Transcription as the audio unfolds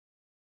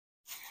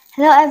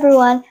Hello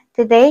everyone,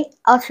 today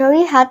I'll show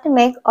you how to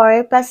make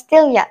Oreo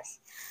pastillas.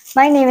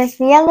 My name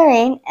is Mia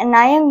Lorraine and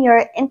I am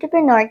your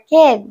entrepreneur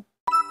kid.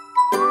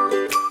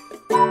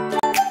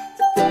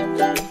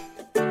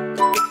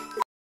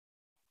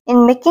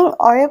 In making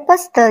Oreo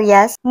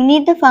pastillas, we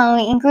need the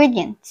following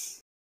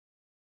ingredients.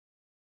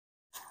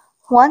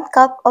 1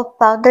 cup of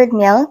powdered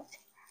milk,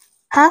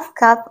 half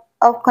cup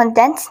of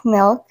condensed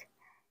milk,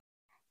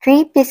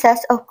 3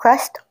 pieces of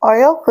crushed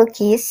Oreo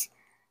cookies,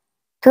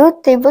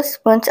 2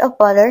 tablespoons of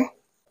butter,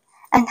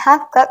 and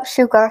half cup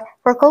sugar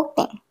for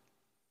coating.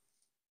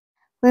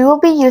 We will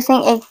be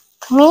using a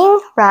cling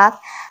wrap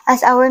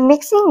as our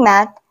mixing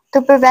mat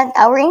to prevent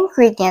our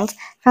ingredients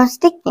from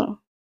sticking.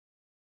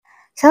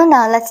 So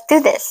now let's do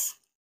this.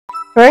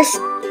 First,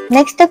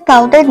 mix the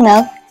powdered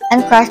milk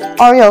and crushed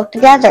Oreo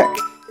together.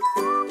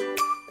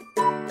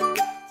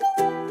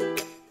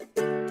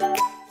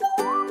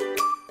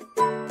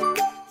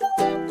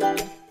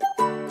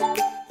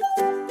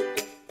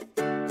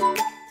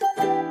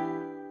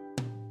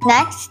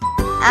 Next,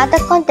 add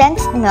the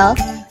condensed milk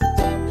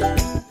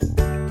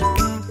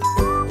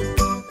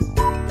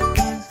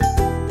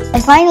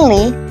and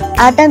finally,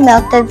 add the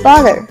melted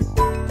butter.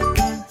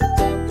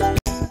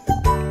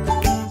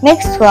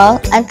 Mix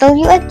well until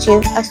you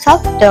achieve a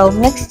soft dough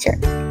mixture.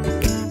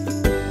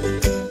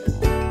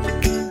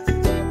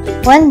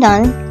 When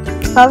done,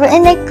 cover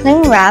in a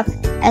cling wrap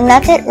and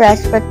let it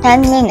rest for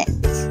 10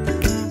 minutes.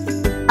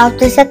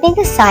 After setting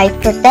aside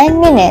for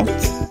 10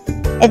 minutes,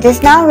 it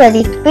is now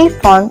ready to be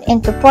formed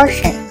into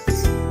portions.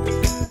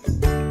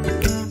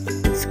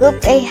 Scoop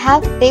a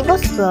half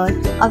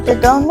tablespoon of the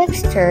dough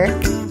mixture.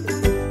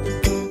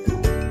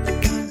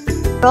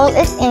 Roll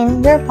it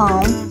in your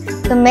palm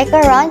to make a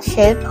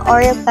round-shaped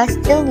Oreo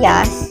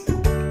pastillas.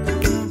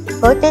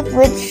 Coat it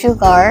with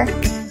sugar.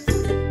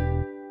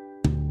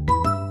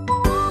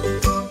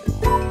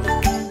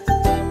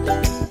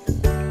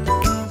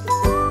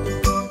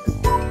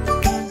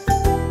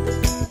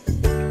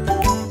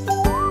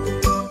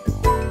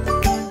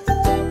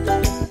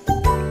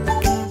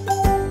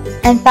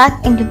 And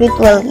pack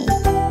individually.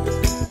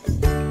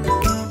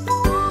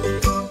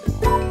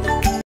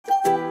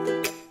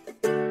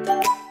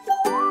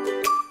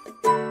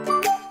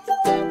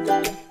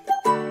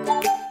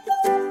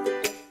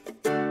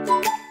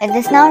 It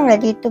is now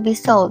ready to be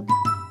sold.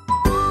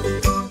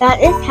 That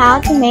is how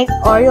to make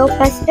Oreo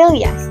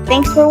pastillas.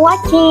 Thanks for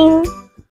watching!